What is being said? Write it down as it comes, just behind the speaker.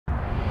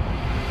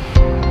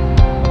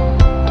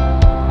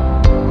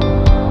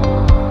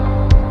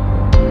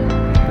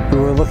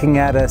looking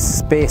at a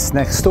space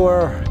next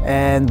door,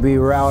 and we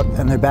were out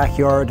in their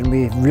backyard, and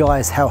we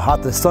realized how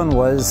hot the sun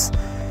was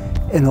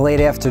in the late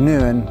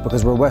afternoon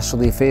because we're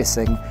westerly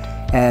facing,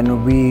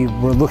 and we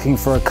were looking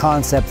for a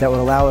concept that would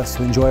allow us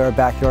to enjoy our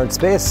backyard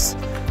space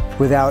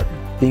without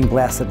being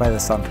blasted by the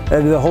sun.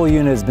 The whole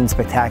unit has been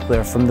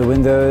spectacular, from the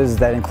windows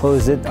that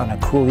enclose it on a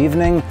cool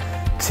evening,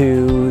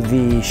 to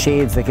the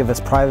shades that give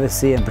us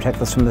privacy and protect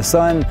us from the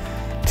sun,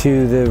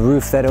 to the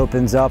roof that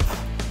opens up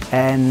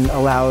and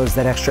allows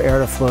that extra air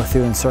to flow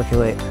through and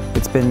circulate.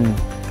 It's been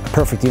a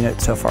perfect unit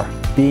so far.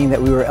 Being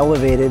that we were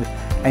elevated,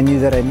 I knew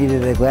that I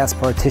needed a glass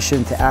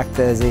partition to act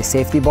as a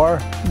safety bar,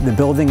 the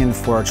building and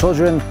for our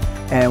children.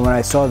 And when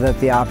I saw that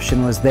the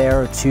option was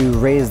there to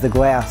raise the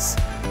glass,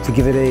 to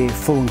give it a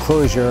full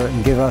enclosure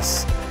and give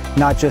us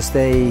not just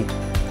a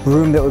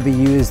room that would be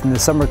used in the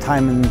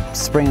summertime and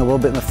spring, a little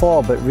bit in the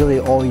fall, but really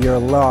all year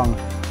long,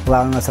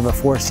 allowing us to have a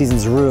 4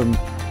 seasons room,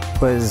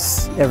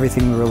 was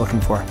everything we were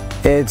looking for.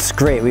 It's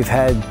great. We've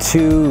had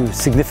 2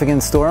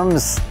 significant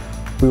storms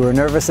we were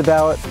nervous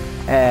about,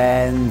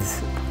 and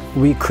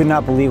we could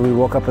not believe we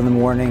woke up in the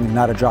morning,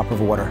 not a drop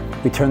of water.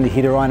 We turned the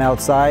heater on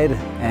outside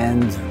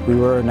and we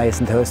were nice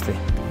and toasty.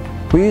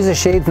 We use the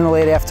shades in the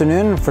late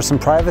afternoon for some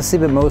privacy,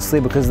 but mostly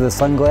because of the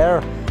sun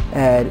glare.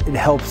 And it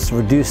helps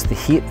reduce the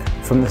heat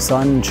from the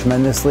sun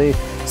tremendously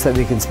so that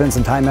we can spend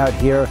some time out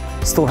here,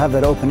 still have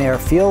that open air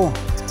feel,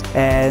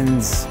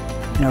 and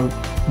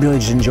really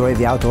just enjoy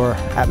the outdoor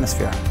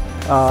atmosphere.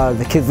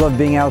 The kids love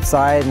being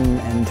outside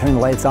and turning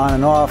the lights on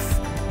and off,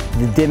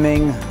 the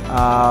dimming.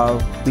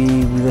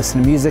 We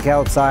listen to music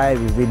outside,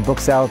 we read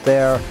books out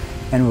there,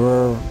 and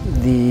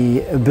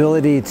the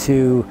ability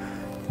to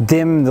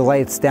dim the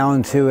lights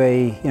down to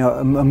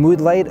a mood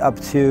light up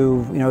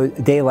to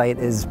daylight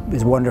is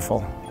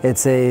wonderful.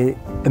 It's an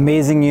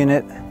amazing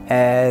unit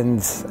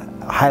and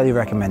highly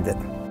recommend it.